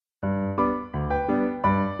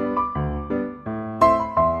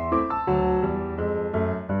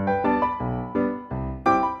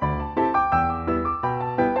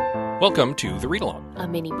Welcome to The Read Along, a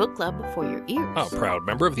mini book club for your ears. a proud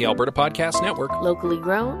member of the Alberta Podcast Network. Locally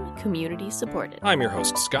grown, community supported. I'm your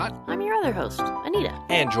host, Scott. I'm your other host, Anita.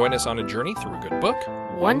 And join us on a journey through a good book,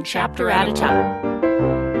 one chapter at a time.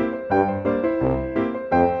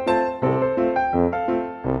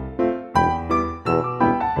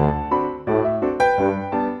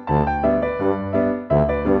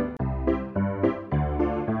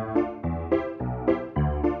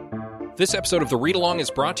 This episode of The Read Along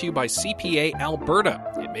is brought to you by CPA Alberta.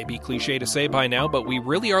 It may be cliche to say by now, but we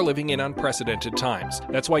really are living in unprecedented times.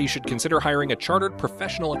 That's why you should consider hiring a chartered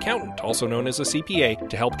professional accountant, also known as a CPA,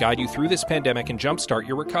 to help guide you through this pandemic and jumpstart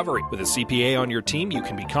your recovery. With a CPA on your team, you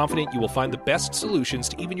can be confident you will find the best solutions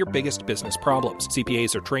to even your biggest business problems.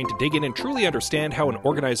 CPAs are trained to dig in and truly understand how an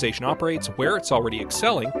organization operates, where it's already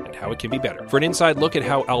excelling, and how it can be better. For an inside look at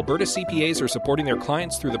how Alberta CPAs are supporting their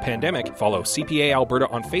clients through the pandemic, follow CPA Alberta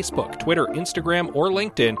on Facebook, Twitter, Instagram, or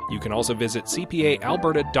LinkedIn. You can also visit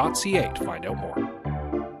cpaalberta.ca to find out more.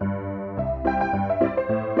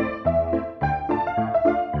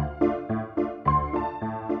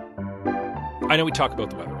 I know we talk about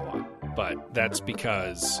the weather a lot, but that's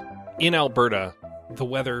because in Alberta, the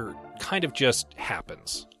weather kind of just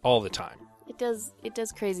happens all the time. It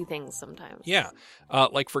does crazy things sometimes. Yeah.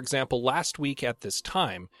 Like, for example, last week at this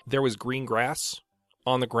time, there was green grass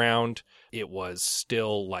on the ground. It was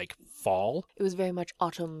still like fall. It was very much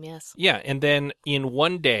autumn, yes. Yeah, and then in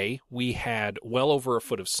one day, we had well over a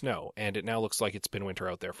foot of snow, and it now looks like it's been winter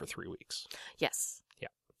out there for 3 weeks. Yes. Yeah.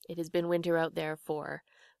 It has been winter out there for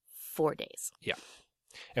 4 days. Yeah.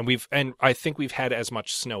 And I think we've had as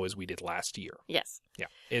much snow as we did last year. Yes. Yeah,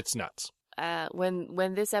 it's nuts.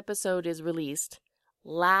 When this episode is released,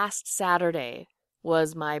 last Saturday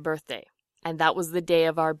was my birthday. And that was the day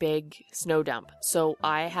of our big snow dump. So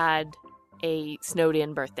I had a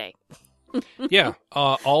snowed-in birthday. Yeah,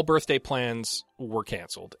 all birthday plans were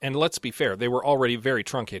canceled. And let's be fair, they were already very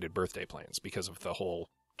truncated birthday plans because of the whole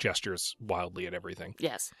gestures wildly at everything.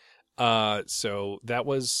 Yes. So that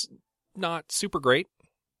was not super great.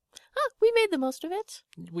 We made the most of it.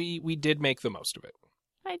 We did make the most of it.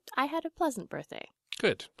 I had a pleasant birthday.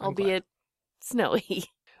 Good. Albeit snowy.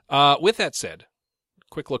 With that said,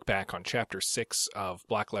 quick look back on Chapter 6 of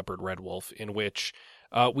Black Leopard, Red Wolf, in which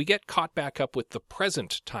we get caught back up with the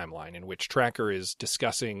present timeline in which Tracker is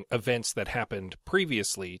discussing events that happened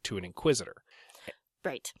previously to an Inquisitor.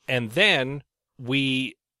 Right. And then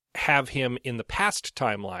we have him in the past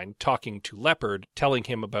timeline talking to Leopard, telling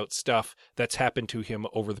him about stuff that's happened to him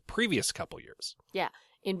over the previous couple years. Yeah.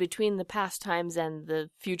 In between the past times and the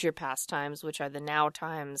future past times, which are the now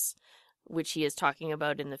times, which he is talking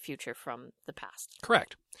about in the future from the past.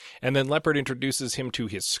 Correct. And then Leopard introduces him to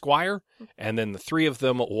his squire, and then the three of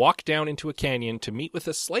them walk down into a canyon to meet with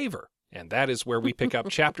a slaver. And that is where we pick up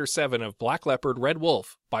Chapter 7 of Black Leopard, Red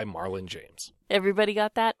Wolf by Marlon James. Everybody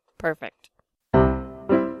got that? Perfect.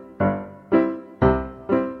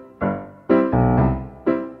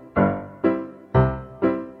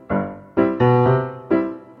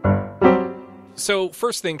 So,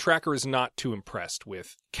 first thing, Tracker is not too impressed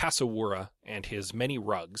with Kasawura and his many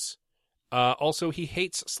rugs. Also, he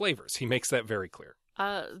hates slavers. He makes that very clear.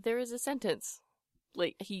 There is a sentence.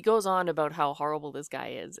 Like, he goes on about how horrible this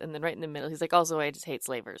guy is, and then right in the middle, he's like, also, I just hate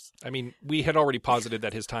slavers. I mean, we had already posited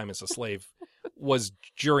that his time as a slave was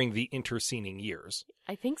during the intervening years.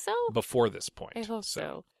 I think so. Before this point. I hope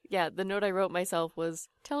so. Yeah, the note I wrote myself was,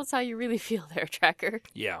 tell us how you really feel there, Tracker.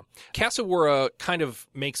 Yeah. Kasawura kind of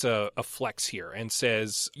makes a flex here and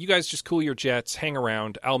says, you guys just cool your jets, hang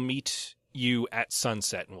around, I'll meet you at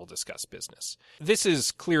sunset and we'll discuss business. This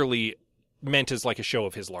is clearly meant as like a show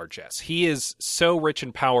of his largesse. He is so rich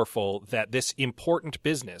and powerful that this important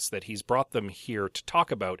business that he's brought them here to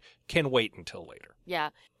talk about can wait until later. Yeah,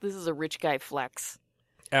 this is a rich guy flex.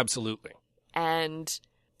 Absolutely. And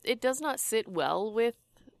it does not sit well with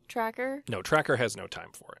Tracker. No, Tracker has no time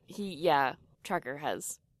for it. Tracker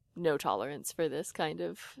has no tolerance for this kind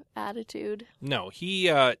of attitude. No,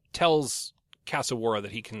 he tells Kasawura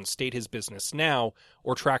that he can state his business now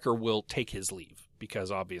or Tracker will take his leave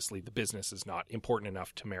because obviously the business is not important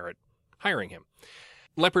enough to merit hiring him.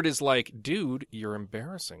 Leopard is like, dude, you're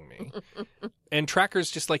embarrassing me. And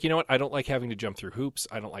Tracker's just like, you know what? I don't like having to jump through hoops.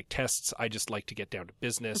 I don't like tests. I just like to get down to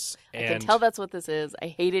business. I can tell that's what this is. I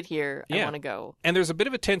hate it here. I want to go. And there's a bit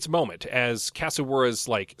of a tense moment as Kasawura's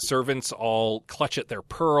like servants all clutch at their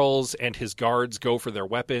pearls and his guards go for their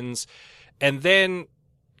weapons. And then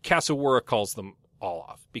Kasawura calls them all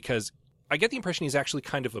off because I get the impression he's actually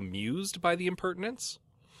kind of amused by the impertinence.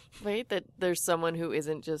 Right? That there's someone who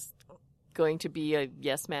isn't just going to be a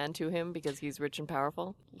yes man to him because he's rich and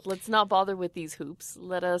powerful. Let's not bother with these hoops.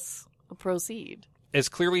 Let us Proceed. As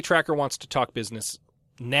clearly Tracker wants to talk business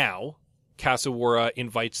now, Kasawara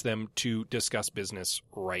invites them to discuss business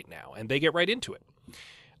right now, and they get right into it.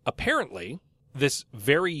 Apparently, this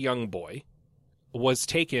very young boy was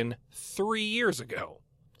taken 3 years ago.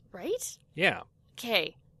 Right? Yeah.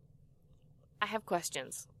 Okay. I have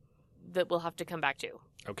questions that we'll have to come back to.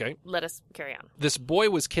 Okay. Let us carry on. This boy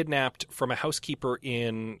was kidnapped from a housekeeper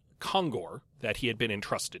in Kongor that he had been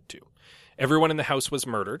entrusted to. Everyone in the house was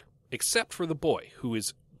murdered, except for the boy, who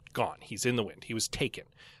is gone. He's in the wind. He was taken,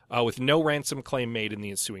 with no ransom claim made in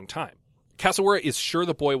the ensuing time. Kasawara is sure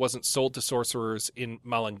the boy wasn't sold to sorcerers in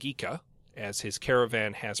Malangika, as his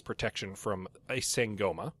caravan has protection from a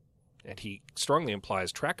Sangoma, and he strongly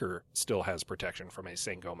implies Tracker still has protection from a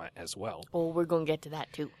Sangoma as well. Oh, we're going to get to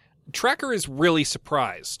that too. Tracker is really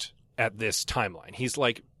surprised at this timeline. He's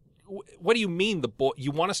like, what do you mean the boy?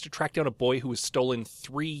 You want us to track down a boy who was stolen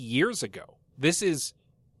 3 years ago? This is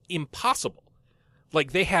impossible.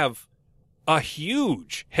 Like, they have a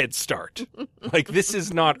huge head start. Like, this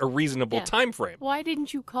is not a reasonable time frame. Why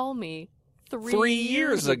didn't you call me 3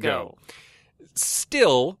 years ago?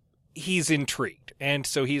 Still, he's intrigued. And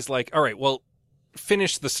so he's like, all right, well,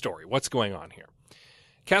 finish the story. What's going on here?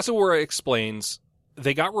 Kasawara explains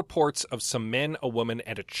they got reports of some men, a woman,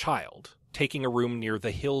 and a child taking a room near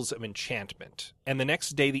the Hills of Enchantment. And the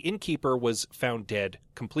next day, the innkeeper was found dead,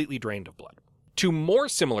 completely drained of blood. 2 more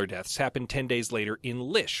similar deaths happened 10 days later in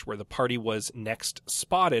Lish, where the party was next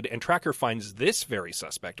spotted, and Tracker finds this very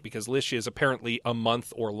suspect because Lish is apparently a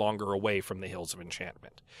month or longer away from the Hills of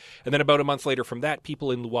Enchantment. And then about a month later from that,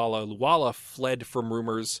 people in Luala fled from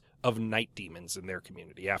rumors of night demons in their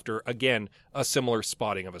community after, again, a similar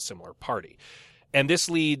spotting of a similar party. And this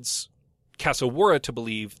leads Kasawara to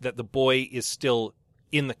believe that the boy is still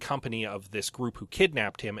in the company of this group who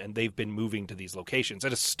kidnapped him, and they've been moving to these locations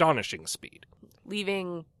at astonishing speed.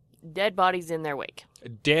 Leaving dead bodies in their wake.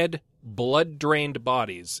 Dead, blood-drained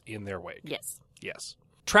bodies in their wake. Yes. Yes.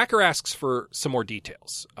 Tracker asks for some more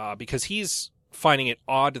details, because he's finding it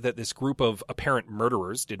odd that this group of apparent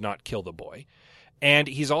murderers did not kill the boy. And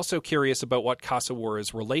he's also curious about what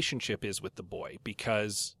Kasawara's relationship is with the boy,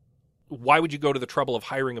 because why would you go to the trouble of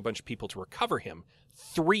hiring a bunch of people to recover him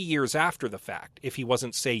 3 years after the fact if he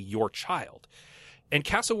wasn't, say, your child? And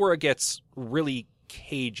Kasawara gets really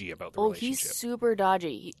cagey about the relationship. He's super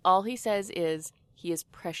dodgy. All he says is, he is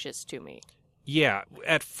precious to me. Yeah,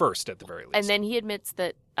 at first, at the very least. And then he admits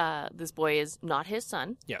that this boy is not his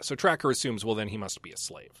son. Yeah, so Tracker assumes, well, then he must be a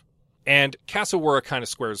slave. And Kasawara kind of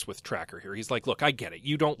squares with Tracker here. He's like, look, I get it.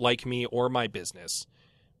 You don't like me or my business.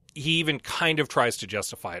 He even kind of tries to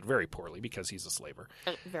justify it very poorly because he's a slaver.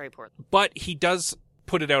 Very poorly. But he does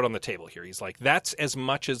put it out on the table here. He's like, that's as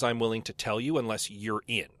much as I'm willing to tell you unless you're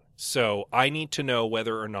in. So I need to know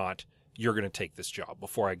whether or not you're going to take this job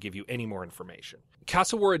before I give you any more information.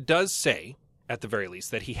 Kasawara does say, at the very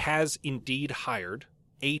least, that he has indeed hired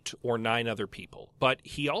 8 or 9 other people. But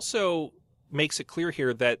he also makes it clear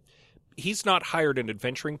here that he's not hired an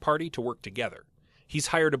adventuring party to work together. He's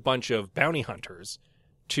hired a bunch of bounty hunters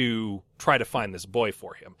to try to find this boy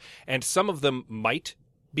for him. And some of them might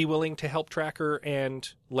be willing to help Tracker and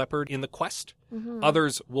Leopard in the quest. Mm-hmm.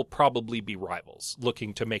 Others will probably be rivals,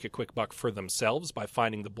 looking to make a quick buck for themselves by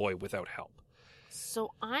finding the boy without help.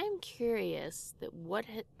 So I'm curious that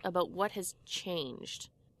about what has changed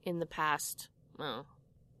in the past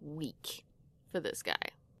week for this guy.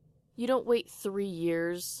 You don't wait 3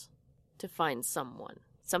 years to find someone.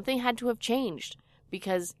 Something had to have changed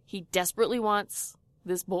because he desperately wants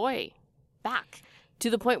this boy back to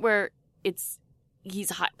the point where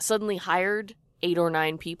he's suddenly hired 8 or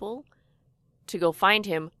 9 people to go find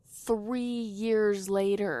him 3 years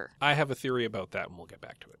later. I have a theory about that, and we'll get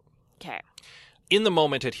back to it. Okay. In the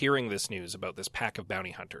moment at hearing this news about this pack of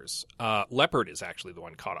bounty hunters, Leopard is actually the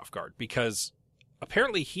one caught off guard because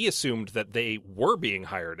apparently he assumed that they were being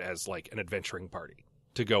hired as like an adventuring party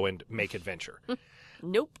to go and make adventure.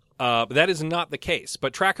 Nope. But that is not the case.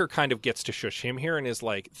 But Tracker kind of gets to shush him here and is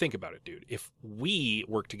like, think about it, dude. If we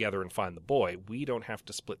work together and find the boy, we don't have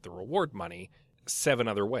to split the reward money 7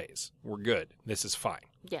 other ways. We're good. This is fine.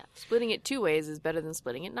 Yeah. Splitting it 2 ways is better than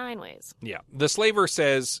splitting it 9 ways. Yeah. The slaver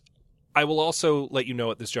says, I will also let you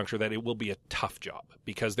know at this juncture that it will be a tough job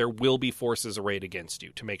because there will be forces arrayed against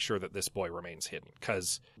you to make sure that this boy remains hidden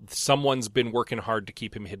because someone's been working hard to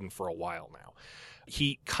keep him hidden for a while now.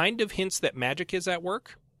 He kind of hints that magic is at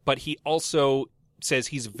work, but he also says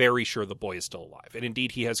he's very sure the boy is still alive. And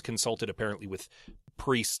indeed, he has consulted apparently with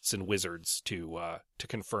priests and wizards to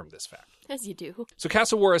confirm this fact. As you do. So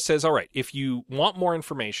Kasawara says, all right, if you want more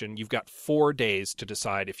information, you've got 4 days to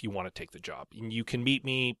decide if you want to take the job. And you can meet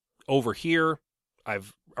me over here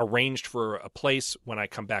I've arranged for a place when I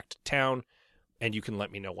come back to town, and you can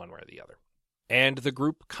let me know one way or the other. And the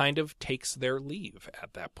group kind of takes their leave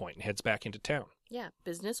at that point and heads back into town. Yeah,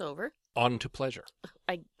 business over. On to pleasure.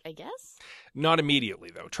 I guess? Not immediately,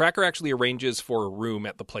 though. Tracker actually arranges for a room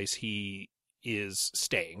at the place he is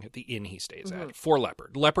staying, at the inn he stays at, for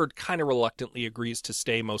Leopard. Leopard kind of reluctantly agrees to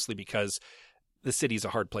stay, mostly because the city's a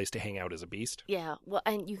hard place to hang out as a beast. Yeah, well,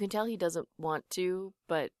 and you can tell he doesn't want to,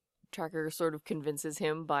 but Tracker sort of convinces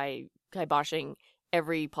him by kiboshing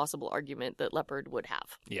every possible argument that Leopard would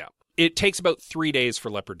have. Yeah. It takes about 3 days for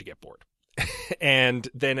Leopard to get bored. And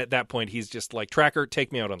then at that point, he's just like, Tracker,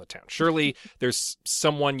 take me out on the town. Surely there's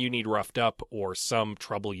someone you need roughed up or some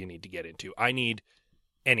trouble you need to get into. I need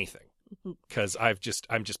anything because I'm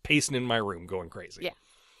just pacing in my room going crazy. Yeah.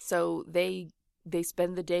 So they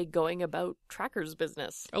spend the day going about Tracker's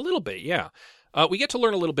business. A little bit, yeah. We get to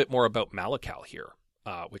learn a little bit more about Malakal here,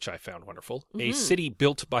 which I found wonderful. A city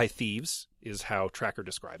built by thieves is how Tracker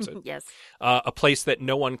describes it. Yes. A place that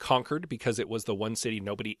no one conquered because it was the one city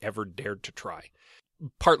nobody ever dared to try.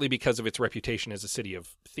 Partly because of its reputation as a city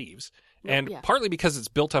of thieves, and partly because it's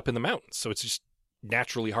built up in the mountains, so it's just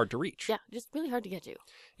naturally hard to reach. Yeah, just really hard to get to.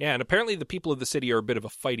 Yeah, and apparently the people of the city are a bit of a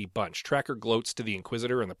fighty bunch. Tracker gloats to the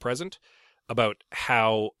Inquisitor in the present about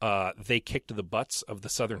how they kicked the butts of the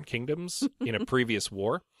southern kingdoms in a previous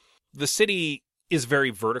war. The city is very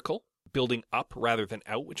vertical, building up rather than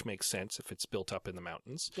out, which makes sense if it's built up in the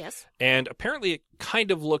mountains. Yes. And apparently it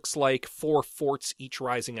kind of looks like 4 forts, each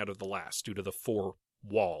rising out of the last due to the 4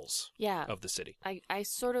 walls of the city. I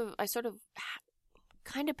sort of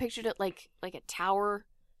kind of pictured it like a tower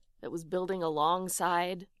that was building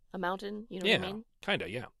alongside a mountain. You know what I mean? Kind of,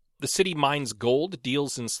 yeah. The city mines gold,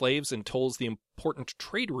 deals in slaves, and tolls the important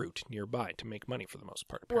trade route nearby to make money for the most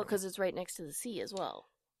part. Apparently. Well, because it's right next to the sea as well.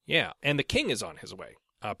 Yeah, and the king is on his way.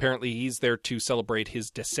 Apparently, he's there to celebrate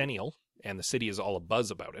his decennial, and the city is all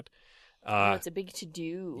abuzz about it. It's a big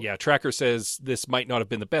to-do. Yeah, Tracker says this might not have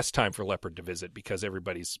been the best time for Leopard to visit because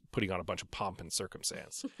everybody's putting on a bunch of pomp and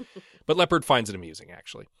circumstance. But Leopard finds it amusing,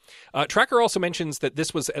 actually. Tracker also mentions that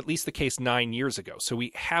this was at least the case 9 years ago, so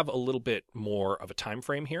we have a little bit more of a time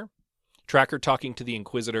frame here. Tracker talking to the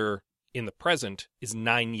Inquisitor in the present is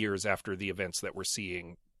 9 years after the events that we're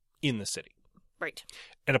seeing in the city. Right.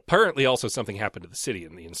 And apparently also something happened to the city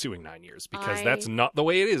in the ensuing 9 years, because that's not the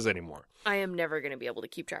way it is anymore. I am never going to be able to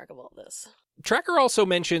keep track of all this. Tracker also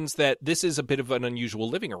mentions that this is a bit of an unusual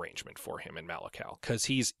living arrangement for him in Malakal, because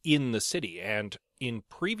he's in the city, and in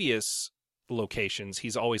previous locations,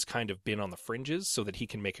 he's always kind of been on the fringes so that he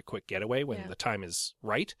can make a quick getaway when the time is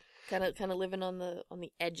right. Kind of living on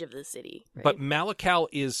the edge of the city. Right? But Malakal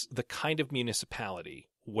is the kind of municipality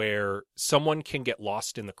where someone can get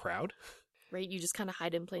lost in the crowd. Right, you just kind of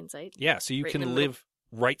hide in plain sight. Yeah, so you can live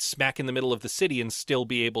right smack in the middle of the city and still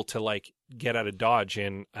be able to, like, get out of Dodge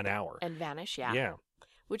in an hour. And vanish, yeah. Yeah.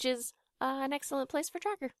 Which is an excellent place for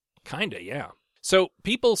Tracker. Kinda, yeah. So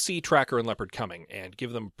people see Tracker and Leopard coming and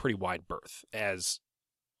give them a pretty wide berth, as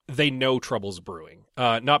they know trouble's brewing.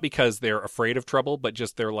 Not because they're afraid of trouble, but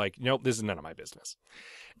just they're like, nope, this is none of my business.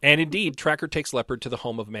 And indeed, Tracker takes Leopard to the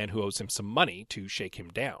home of a man who owes him some money to shake him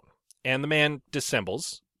down. And the man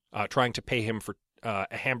dissembles, trying to pay him for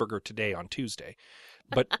a hamburger today on Tuesday.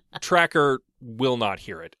 But Tracker will not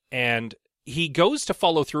hear it. And he goes to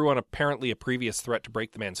follow through on apparently a previous threat to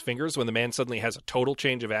break the man's fingers when the man suddenly has a total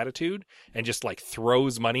change of attitude and just like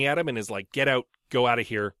throws money at him and is like, get out, go out of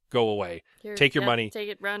here, go away, take your money. Take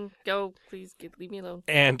it, run, go, please leave me alone.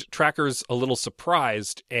 And Tracker's a little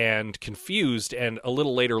surprised and confused, and a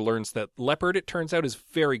little later learns that Leopard, it turns out, is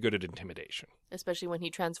very good at intimidation. Especially when he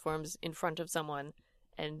transforms in front of someone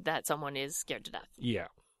and that someone is scared to death. Yeah.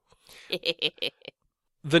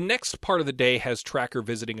 The next part of the day has Tracker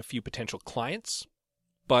visiting a few potential clients,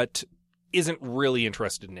 but isn't really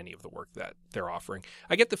interested in any of the work that they're offering.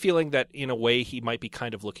 I get the feeling that, in a way, he might be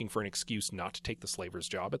kind of looking for an excuse not to take the slaver's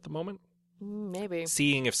job at the moment. Maybe.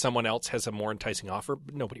 Seeing if someone else has a more enticing offer,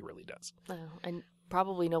 but nobody really does. And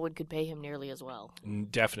probably no one could pay him nearly as well.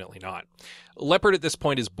 Definitely not. Leopard at this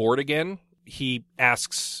point is bored again. He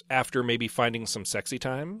asks after maybe finding some sexy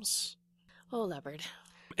times. Oh, Leopard.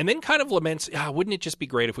 And then kind of laments, wouldn't it just be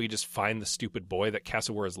great if we just find the stupid boy that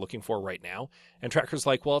Cassawar is looking for right now? And Tracker's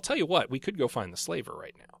like, well, I'll tell you what, we could go find the slaver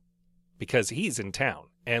right now. Because he's in town.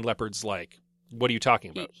 And Leopard's like, what are you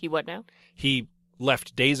talking about? He what now? He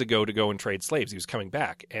left days ago to go and trade slaves. He was coming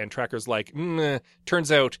back. And Tracker's like,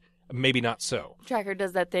 turns out maybe not so. Tracker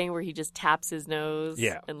does that thing where he just taps his nose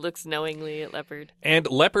and looks knowingly at Leopard. And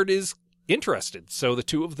Leopard is interested, so the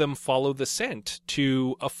two of them follow the scent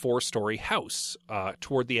to a 4-story house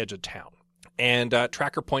toward the edge of town. And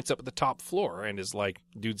Tracker points up at the top floor and is like,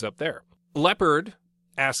 dude's up there. Leopard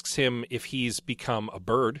asks him if he's become a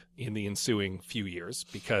bird in the ensuing few years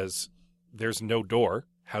because there's no door.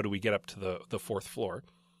 How do we get up to the fourth floor?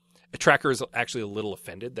 Tracker is actually a little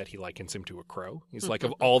offended that he likens him to a crow. He's like,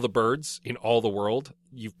 of all the birds in all the world,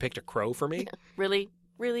 you've picked a crow for me? Really?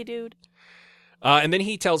 Really, dude? And then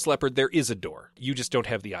he tells Leopard there is a door. You just don't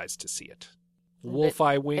have the eyes to see it. Wolf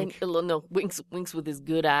eye wink. No, winks with his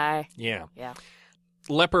good eye. Yeah. Yeah.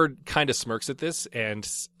 Leopard kind of smirks at this and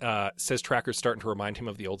says Tracker's starting to remind him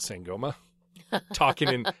of the old Sangoma.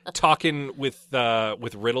 talking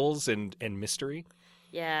with riddles and mystery.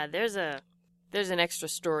 Yeah, there's an extra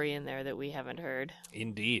story in there that we haven't heard.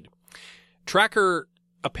 Indeed. Tracker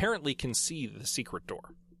apparently can see the secret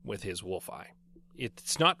door with his wolf eye.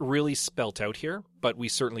 It's not really spelt out here, but we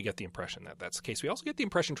certainly get the impression that that's the case. We also get the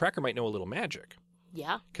impression Tracker might know a little magic.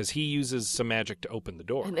 Yeah. Because he uses some magic to open the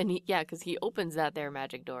door. And then because he opens that there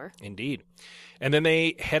magic door. Indeed. And then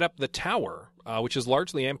they head up the tower, which is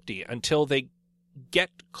largely empty, until they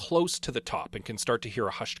get close to the top and can start to hear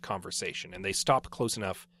a hushed conversation. And they stop close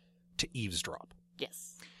enough to eavesdrop.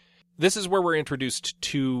 Yes. This is where we're introduced to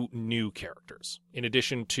two new characters, in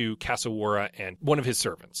addition to Kasawara and one of his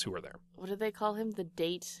servants who are there. What do they call him? The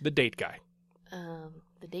date guy.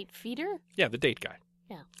 The date feeder? Yeah, the date guy.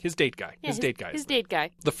 Yeah. His date guy. Yeah, his date guy. His date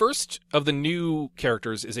guy. The first of the new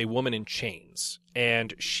characters is a woman in chains,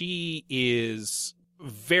 and she is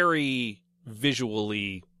very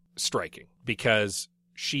visually striking because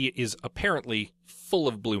she is apparently full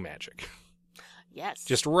of blue magic. Yes.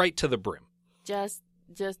 Just right to the brim. Just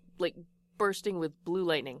like bursting with blue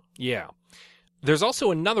lightning. Yeah. There's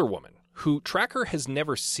also another woman who Tracker has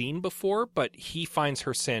never seen before, but he finds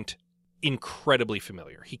her scent incredibly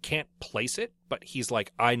familiar. He can't place it, but he's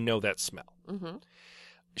like, I know that smell. Mm-hmm.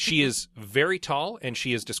 She is very tall, and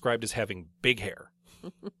she is described as having big hair.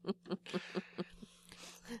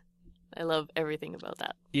 I love everything about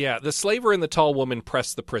that. Yeah, the slaver and the tall woman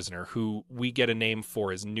press the prisoner, who we get a name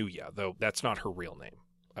for as Nuya, though that's not her real name,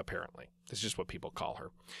 apparently. It's just what people call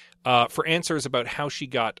her. For answers about how she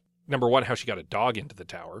got, number one, how she got a dog into the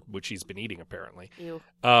tower, which she's been eating, apparently. Ew.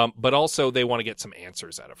 But also they want to get some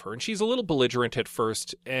answers out of her. And she's a little belligerent at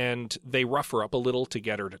first, and they rough her up a little to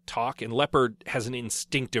get her to talk. And Leopard has an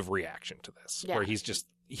instinctive reaction to this, where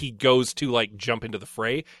he goes to, like, jump into the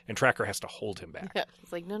fray, and Tracker has to hold him back. Yeah.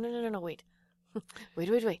 It's like, no, wait.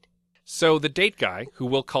 wait. So the date guy, who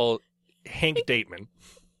we'll call Hank Dateman,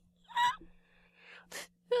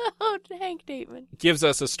 Oh, Hank Dateman. gives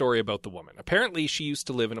us a story about the woman. Apparently, she used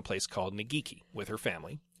to live in a place called Nagiki with her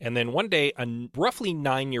family. And then one day, a roughly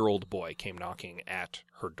 9-year-old boy came knocking at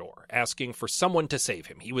her door, asking for someone to save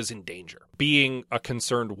him. He was in danger. Being a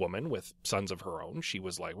concerned woman with sons of her own, she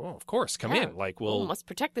was like, well, of course, come in. Like, we must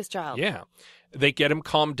protect this child. Yeah. They get him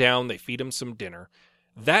calmed down. They feed him some dinner.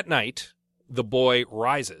 That night, the boy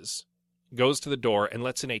rises, goes to the door, and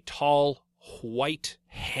lets in a tall, white,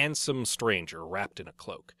 handsome stranger wrapped in a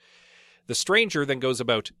cloak. The stranger then goes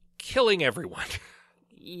about killing everyone.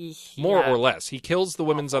 More or less. He kills the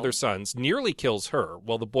woman's other sons, nearly kills her,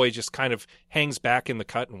 while the boy just kind of hangs back in the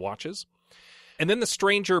cut and watches. And then the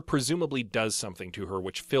stranger presumably does something to her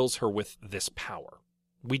which fills her with this power.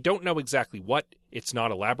 We don't know exactly what, it's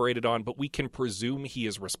not elaborated on, but we can presume he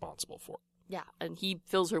is responsible for it. Yeah, and he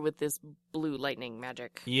fills her with this blue lightning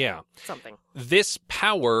magic. Yeah. Something. This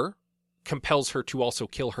power compels her to also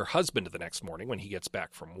kill her husband the next morning when he gets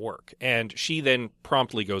back from work, and she then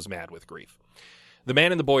promptly goes mad with grief. The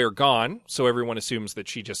man and the boy are gone, so everyone assumes that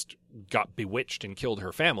she just got bewitched and killed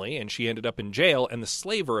her family, and she ended up in jail, and the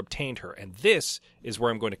slaver obtained her. And this is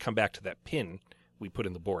where I'm going to come back to that pin we put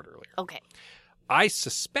in the board earlier. Okay. I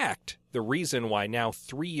suspect the reason why now,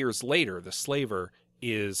 3 years later, the slaver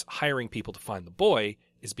is hiring people to find the boy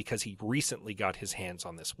is because he recently got his hands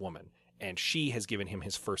on this woman, and she has given him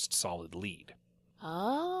his first solid lead.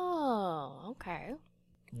 Oh, okay.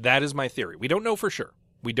 That is my theory. We don't know for sure.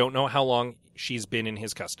 We don't know how long she's been in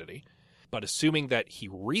his custody, but assuming that he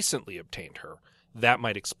recently obtained her, that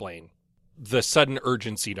might explain the sudden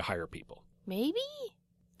urgency to hire people. Maybe?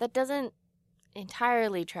 That doesn't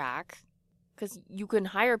entirely track, because you can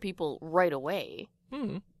hire people right away.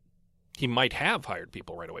 He might have hired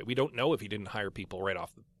people right away. We don't know if he didn't hire people right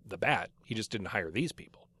off the bat. He just didn't hire these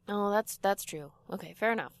people. Oh, that's true. Okay,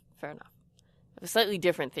 fair enough. A slightly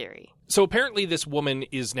different theory. So apparently this woman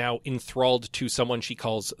is now enthralled to someone she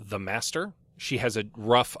calls the Master. She has a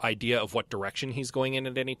rough idea of what direction he's going in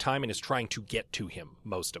at any time and is trying to get to him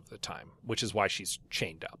most of the time, which is why she's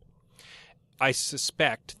chained up. I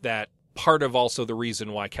suspect that part of also the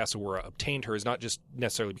reason why Kasawara obtained her is not just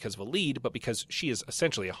necessarily because of a lead, but because she is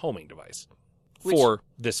essentially a homing device. for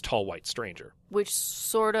this tall white stranger. Which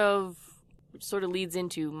sort of leads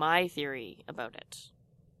into my theory about it.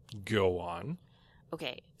 Go on.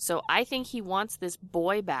 Okay, so I think he wants this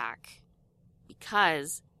boy back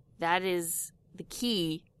because that is the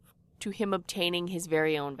key to him obtaining his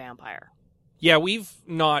very own vampire. Yeah, we've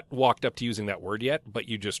not walked up to using that word yet, but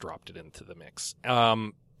you just dropped it into the mix.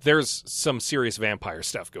 There's some serious vampire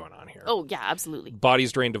stuff going on here. Oh, yeah, absolutely.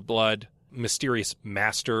 Bodies drained of blood, mysterious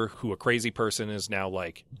master who a crazy person is now,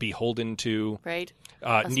 like, beholden to. Right.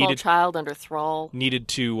 A small child under thrall.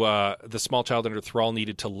 The small child under thrall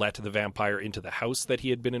needed to let the vampire into the house that he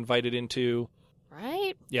had been invited into.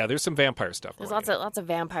 Right? Yeah, there's some vampire stuff There's going on. lots of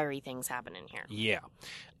vampire-y things happening here. Yeah.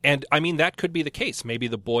 And, I mean, that could be the case. Maybe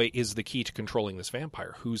the boy is the key to controlling this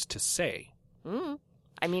vampire. Who's to say?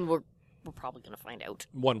 I mean, we're probably going to find out.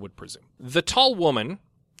 One would presume. The tall woman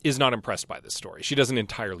is not impressed by this story. She doesn't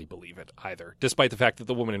entirely believe it either, despite the fact that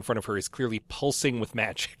the woman in front of her is clearly pulsing with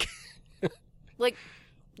magic. like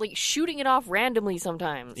shooting it off randomly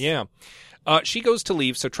sometimes. Yeah. She goes to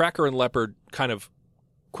leave, so Tracker and Leopard kind of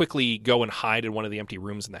quickly go and hide in one of the empty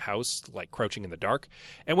rooms in the house, like crouching in the dark.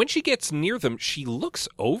 And when she gets near them, she looks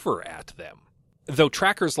over at them. Though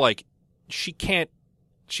Tracker's like, she can't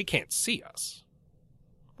see us.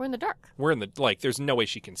 We're in the dark. There's no way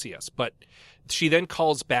she can see us. But she then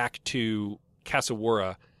calls back to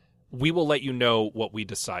Kasawara, we will let you know what we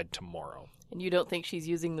decide tomorrow. And you don't think she's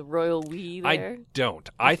using the royal we there? I don't.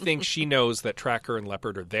 I think she knows that Tracker and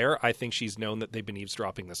Leopard are there. I think she's known that they've been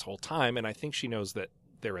eavesdropping this whole time, and I think she knows that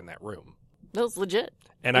they're in that room. No, it's legit.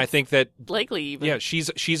 And I think that... likely, even. Yeah,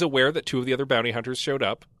 she's aware that two of the other bounty hunters showed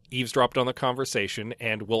up, eavesdropped on the conversation,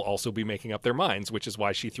 and will also be making up their minds, which is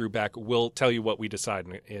why she threw back, we'll tell you what we decide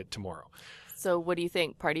tomorrow. So what do you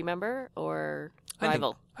think? Party member or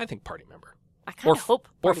rival? I think party member. I kind of hope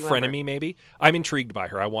or party frenemy, member. maybe. I'm intrigued by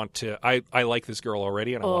her. I like this girl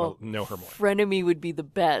already, and I want to know her more. Frenemy would be the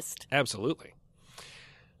best. Absolutely.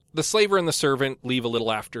 The slaver and the servant leave a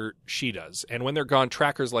little after she does, and when they're gone,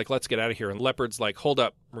 Tracker's like, let's get out of here, and Leopard's like, hold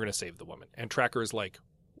up, we're going to save the woman. And Tracker's like,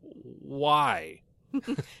 why?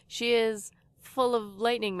 She is full of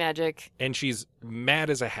lightning magic. And she's mad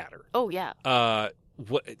as a hatter. Oh, yeah.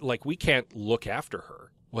 We can't look after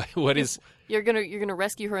her. What is... You're gonna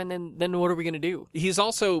rescue her, and then what are we gonna do? He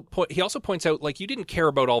also points out, like, you didn't care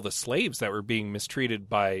about all the slaves that were being mistreated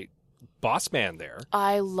by Boss Man there.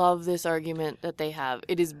 I love this argument that they have.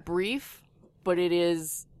 It is brief, but it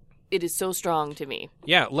is so strong to me.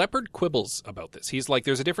 Yeah, Leopard quibbles about this. He's like,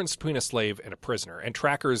 there's a difference between a slave and a prisoner. And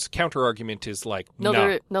Tracker's counter-argument is like, no,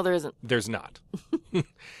 there isn't. There's not.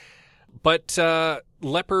 But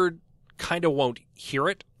Leopard kind of won't hear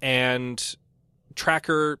it, and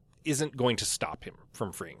Tracker isn't going to stop him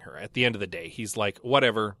from freeing her. At the end of the day, he's like,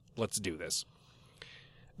 whatever, let's do this.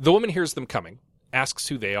 The woman hears them coming, asks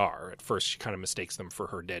who they are. At first, she kind of mistakes them for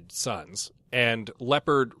her dead sons. And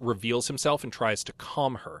Leopard reveals himself and tries to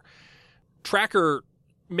calm her. Tracker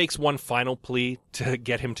makes one final plea to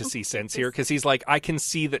get him to see sense here, because he's like, I can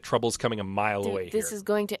see that trouble's coming a mile away here. This is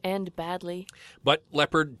going to end badly. But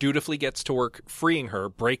Leopard dutifully gets to work freeing her,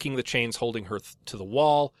 breaking the chains holding her to the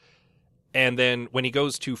wall. And then when he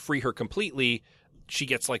goes to free her completely, she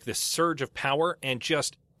gets like this surge of power and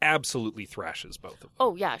just absolutely thrashes both of them.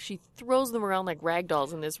 Oh, yeah. She throws them around like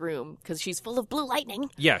ragdolls in this room because she's full of blue lightning.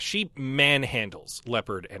 Yeah, she manhandles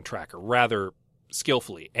Leopard and Tracker rather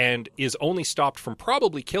skillfully and is only stopped from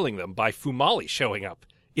probably killing them by Fumali showing up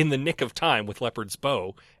in the nick of time with Leopard's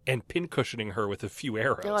bow and pincushioning her with a few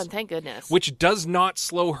arrows. Oh, and thank goodness. Which does not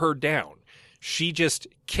slow her down. She just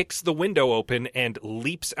kicks the window open and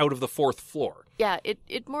leaps out of the fourth floor. Yeah,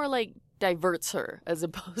 it more like diverts her as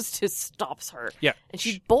opposed to stops her. Yeah. And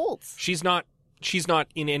she bolts. She's not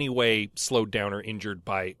in any way slowed down or injured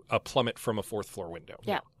by a plummet from a fourth floor window.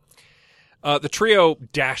 Yeah. The trio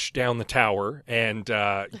dash down the tower and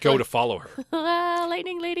go to follow her.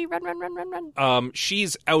 Lightning lady, run.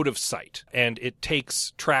 She's out of sight, and it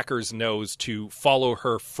takes Tracker's nose to follow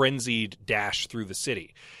her frenzied dash through the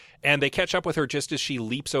city. And they catch up with her just as she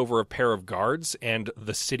leaps over a pair of guards and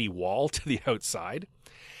the city wall to the outside.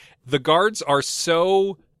 The guards are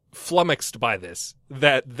so flummoxed by this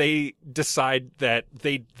that they decide that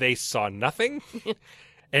they saw nothing.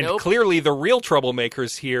 And Nope. Clearly the real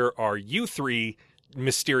troublemakers here are you three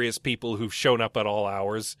mysterious people who've shown up at all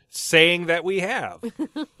hours saying that we have.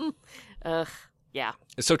 Yeah.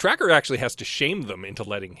 So Tracker actually has to shame them into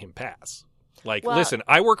letting him pass. Like, well, listen,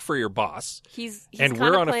 I work for your boss, he's and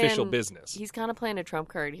we're on official business. He's kind of playing a trump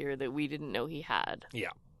card here that we didn't know he had.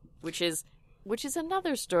 Yeah. Which is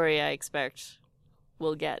another story I expect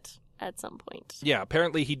we'll get at some point. Yeah,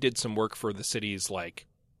 apparently he did some work for the city's, like,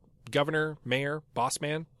 governor, mayor, boss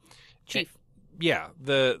man. Chief. Yeah,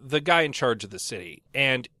 the guy in charge of the city.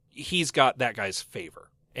 And he's got that guy's favor.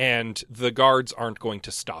 And the guards aren't going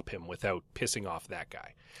to stop him without pissing off that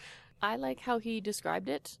guy. I like how he described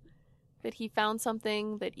it, that he found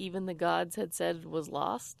something that even the gods had said was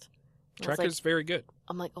lost. Trekker's very good.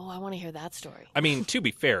 I'm like, oh, I want to hear that story. I mean, to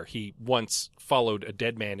be fair, he once followed a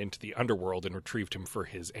dead man into the underworld and retrieved him for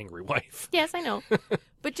his angry wife. Yes, I know.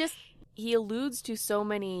 But just, he alludes to so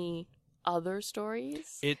many other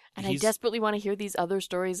stories. I desperately want to hear these other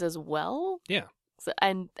stories as well. Yeah. So,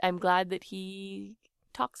 and I'm glad that he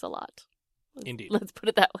talks a lot. Indeed. Let's put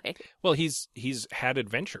it that way. Well, he's had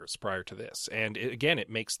adventures prior to this, and again, it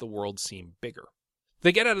makes the world seem bigger.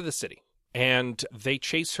 They get out of the city, and they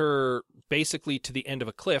chase her basically to the end of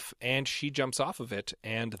a cliff, and she jumps off of it,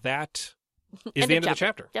 and that is the end of the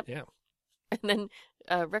chapter. Yep. Yeah. And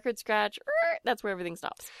then record scratch, that's where everything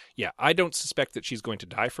stops. Yeah, I don't suspect that she's going to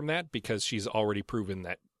die from that, because she's already proven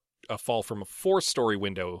that a fall from a 4-story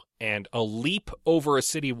window and a leap over a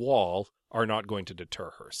city wall are not going to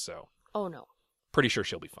deter her, so... Oh, no. Pretty sure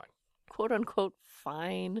she'll be fine. Quote unquote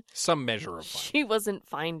fine. Some measure of fine. She wasn't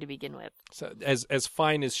fine to begin with. So as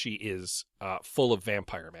fine as she is, full of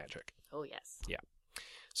vampire magic. Oh, yes. Yeah.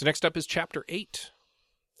 So next up is chapter 8.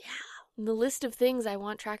 Yeah. The list of things I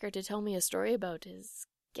want Tracker to tell me a story about is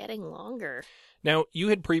getting longer. Now, you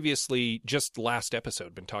had previously, just last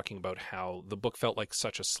episode, been talking about how the book felt like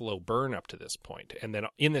such a slow burn up to this point. And then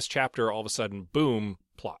in this chapter, all of a sudden, boom,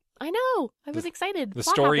 plot. I know. I was excited. The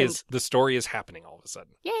story is happening all of a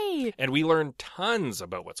sudden. Yay! And we learn tons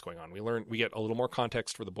about what's going on. We get a little more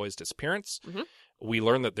context for the boy's disappearance. Mm-hmm. We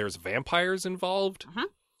learn that there's vampires involved. Mm-hmm.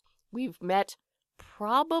 We've met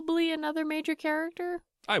probably another major character.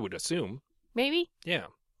 I would assume. Maybe. Yeah.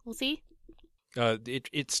 We'll see.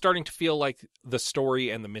 It's starting to feel like the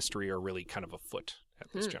story and the mystery are really kind of afoot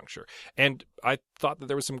at this juncture. And I thought that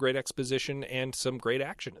there was some great exposition and some great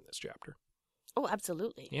action in this chapter. Oh,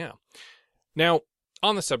 absolutely. Yeah. Now,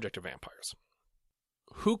 on the subject of vampires,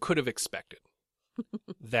 who could have expected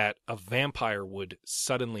that a vampire would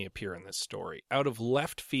suddenly appear in this story out of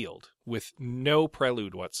left field with no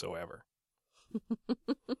prelude whatsoever?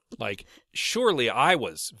 Like, surely I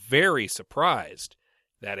was very surprised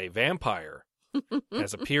that a vampire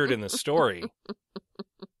has appeared in the story,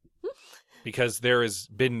 because there has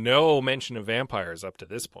been no mention of vampires up to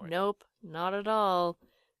this point. Nope, not at all.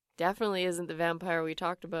 Definitely isn't the vampire we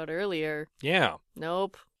talked about earlier. Yeah.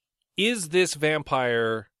 Nope. Is this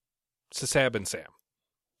vampire Sasab and Sam?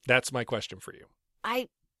 That's my question for you.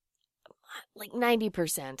 Like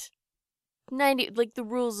 90%. 90, like the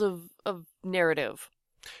rules of narrative,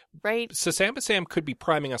 right? Sasab and Sam could be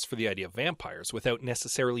priming us for the idea of vampires without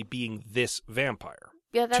necessarily being this vampire.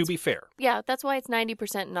 Yeah, to be fair. Yeah, that's why it's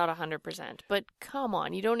 90%, not 100%. But come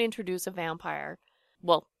on, you don't introduce a vampire.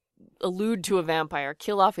 Well, allude to a vampire,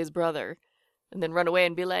 kill off his brother, and then run away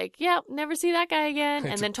and be like, yeah, never see that guy again.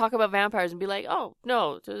 And then talk about vampires and be like, oh,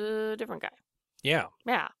 no, it's a different guy. Yeah.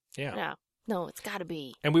 Yeah. Yeah. Yeah. No, it's got to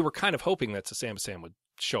be. And we were kind of hoping that Sasab and Sam would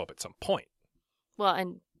show up at some point. Well,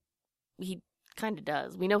 and he kind of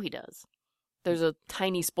does. We know he does. There's a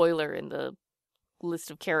tiny spoiler in the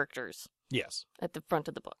list of characters. Yes. At the front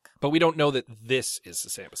of the book. But we don't know that this is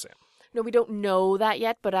Sasab and Sam. No, we don't know that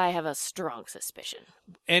yet, but I have a strong suspicion.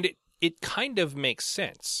 And it kind of makes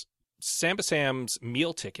sense. Samba Sam's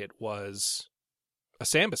meal ticket was a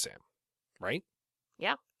Samba Sam, right?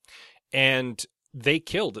 Yeah. And they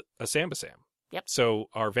killed a Samba Sam. Yep. So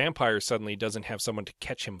our vampire suddenly doesn't have someone to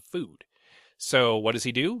catch him food. So what does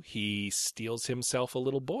he do? He steals himself a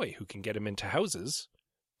little boy who can get him into houses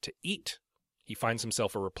to eat. He finds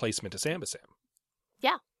himself a replacement to Samba Sam.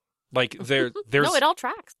 Yeah. Like there's no, it all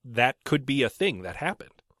tracks. That could be a thing that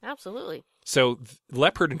happened. Absolutely. So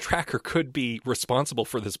Leopard and Tracker could be responsible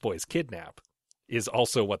for this boy's kidnap, is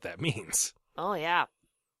also what that means. Oh, yeah.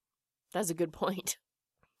 That's a good point.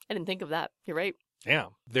 I didn't think of that. You're right. Yeah.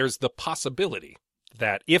 There's the possibility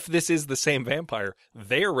that if this is the same vampire,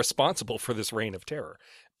 they're responsible for this reign of terror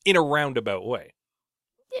in a roundabout way.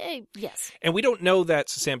 Yes. And we don't know that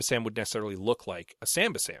Samba Sam would necessarily look like a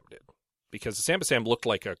Samba Sam did, because the Samba Sam looked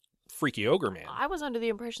like a freaky ogre man. I was under the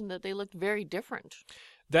impression that they looked very different.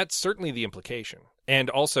 That's certainly the implication. And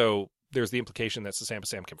also, there's the implication that Samba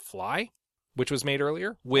Sam can fly, which was made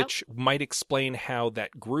earlier, which might explain how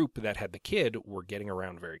that group that had the kid were getting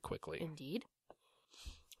around very quickly. Indeed.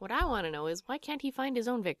 What I want to know is, why can't he find his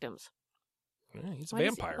own victims? He's a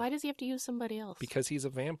vampire. Why does he have to use somebody else? Because he's a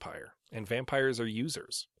vampire, and vampires are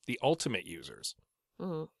users, the ultimate users.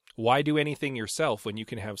 Mm-hmm. Why do anything yourself when you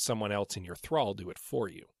can have someone else in your thrall do it for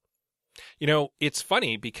you? It's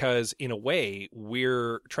funny because in a way,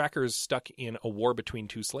 Tracker's stuck in a war between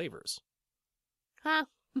two slavers. Huh,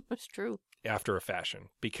 that's true. After a fashion,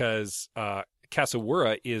 because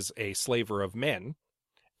Kasawura is a slaver of men,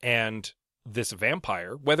 and this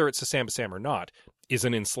vampire, whether it's a Sambasam or not, is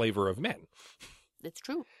an enslaver of men. It's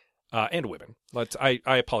true. And women. I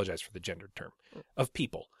apologize for the gendered term. Of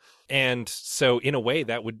people. And so in a way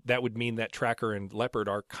that would mean that Tracker and Leopard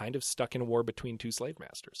are kind of stuck in a war between two slave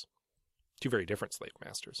masters. Two very different slave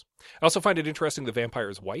masters. I also find it interesting the vampire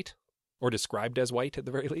is white, or described as white at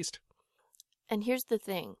the very least. And here's the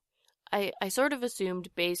thing. I sort of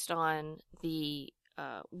assumed, based on the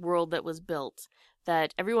world that was built,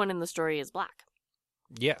 that everyone in the story is black.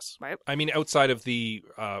 Yes. Right? I mean, outside of the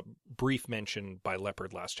brief mention by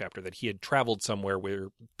Leopard last chapter that he had traveled somewhere where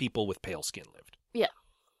people with pale skin lived. Yeah.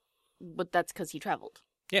 But that's because he traveled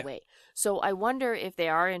Yeah. away. So I wonder if they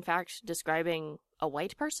are, in fact, describing a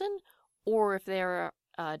white person, or if they're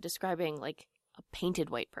describing, like, a painted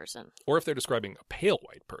white person. Or if they're describing a pale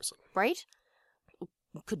white person. Right?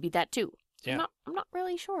 Could be that, too. Yeah. I'm not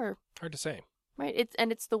really sure. Hard to say. Right?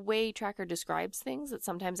 It's the way Tracker describes things that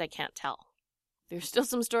sometimes I can't tell. There's still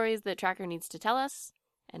some stories that Tracker needs to tell us,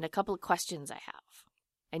 and a couple of questions I have.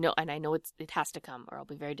 I know it has to come, or I'll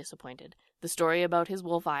be very disappointed. The story about his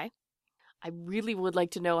wolf eye. I really would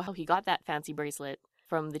like to know how he got that fancy bracelet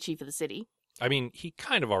from the chief of the city. I mean, he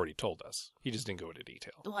kind of already told us. He just didn't go into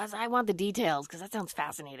detail. Well, I want the details, because that sounds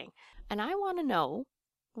fascinating. And I want to know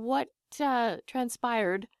what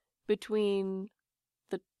transpired between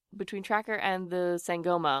Tracker and the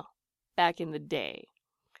Sangoma back in the day.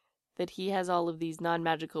 That he has all of these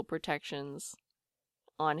non-magical protections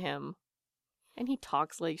on him. And he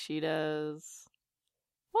talks like she does.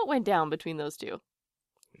 What went down between those two?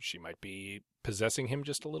 She might be possessing him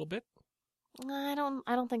just a little bit. I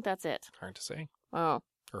don't think that's it. Hard to say. Oh.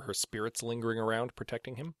 Or her spirits lingering around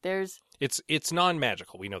protecting him. It's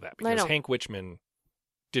non-magical. We know that because Hank Witchman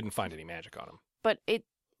didn't find any magic on him. But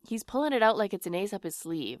he's pulling it out like it's an ace up his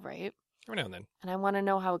sleeve, right? Every now and then. And I want to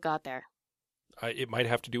know how it got there. It might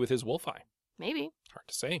have to do with his wolf eye. Maybe. Hard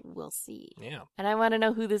to say. We'll see. Yeah. And I want to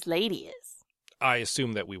know who this lady is. I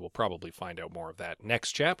assume that we will probably find out more of that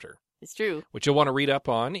next chapter. It's true. Which you'll want to read up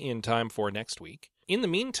on in time for next week. In the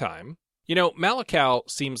meantime, Malakal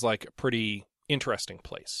seems like a pretty interesting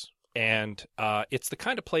place. And it's the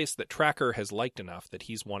kind of place that Tracker has liked enough that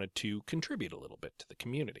he's wanted to contribute a little bit to the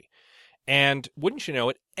community. And wouldn't you know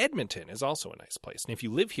it, Edmonton is also a nice place. And if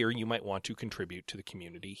you live here, you might want to contribute to the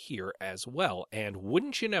community here as well. And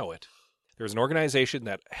wouldn't you know it, there's an organization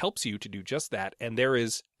that helps you to do just that. And there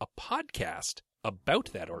is a podcast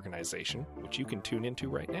about that organization, which you can tune into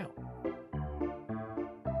right now.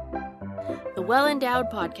 The Well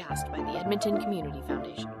Endowed Podcast by the Edmonton Community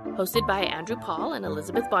Foundation. Hosted by Andrew Paul and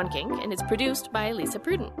Elizabeth Bonking, and is produced by Lisa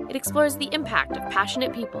Pruden. It explores the impact of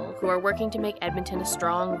passionate people who are working to make Edmonton a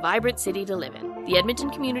strong, vibrant city to live in. The Edmonton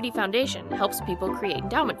Community Foundation helps people create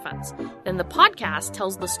endowment funds. Then the podcast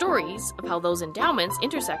tells the stories of how those endowments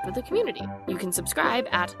intersect with the community. You can subscribe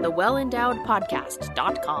at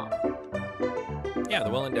thewellendowedpodcast.com. Yeah, the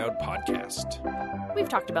Well Endowed Podcast. We've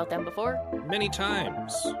talked about them before. Many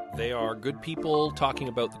times. They are good people talking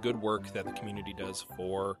about the good work that the community does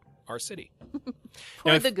for our city.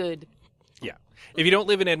 The good. Yeah. If you don't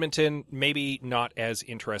live in Edmonton, maybe not as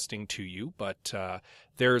interesting to you, but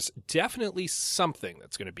there's definitely something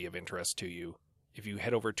that's going to be of interest to you if you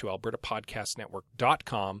head over to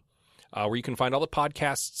albertapodcastnetwork.com, where you can find all the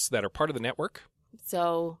podcasts that are part of the network.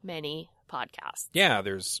 So many podcasts. Yeah,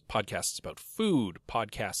 there's podcasts about food,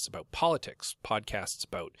 podcasts about politics, podcasts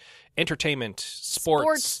about entertainment,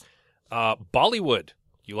 sports. Bollywood.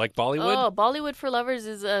 You like Bollywood? Oh, Bollywood for Lovers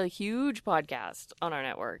is a huge podcast on our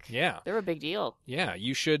network. Yeah. They're a big deal. Yeah,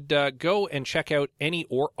 you should go and check out any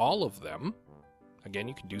or all of them. Again,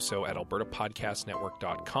 you can do so at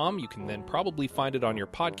albertapodcastnetwork.com. You can then probably find it on your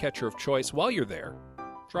podcatcher of choice while you're there.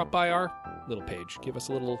 Drop by our little page. Give us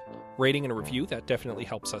a little rating and a review. That definitely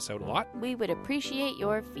helps us out a lot. We would appreciate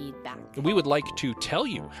your feedback. We would like to tell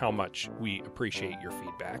you how much we appreciate your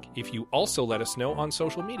feedback if you also let us know on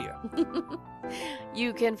social media.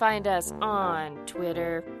 You can find us on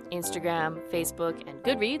Twitter, Instagram, Facebook, and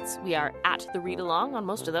Goodreads. We are at The Read Along on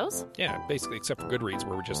most of those. Yeah, basically, except for Goodreads,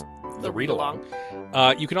 where we're just The Read Along.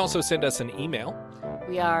 You can also send us an email.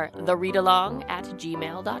 We are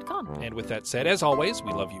thereadalong@gmail.com. And with that said, as always,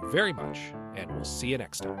 we love you very much, and we'll see you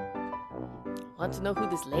next time. Want to know who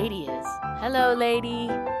this lady is? Hello, lady.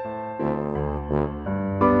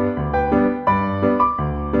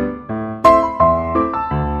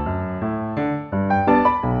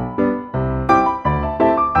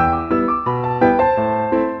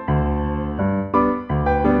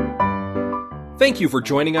 Thank you for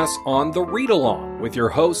joining us on The Read Along with your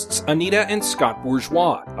hosts Anita and Scott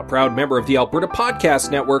Bourgeois, a proud member of the Alberta Podcast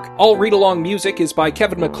Network. All Read Along music is by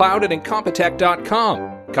Kevin MacLeod at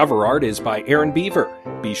Incompetech.com. Cover art is by Aaron Beaver.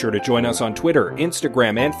 Be sure to join us on Twitter,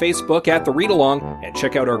 Instagram, and Facebook at The Read Along, and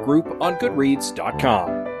check out our group on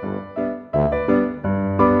Goodreads.com.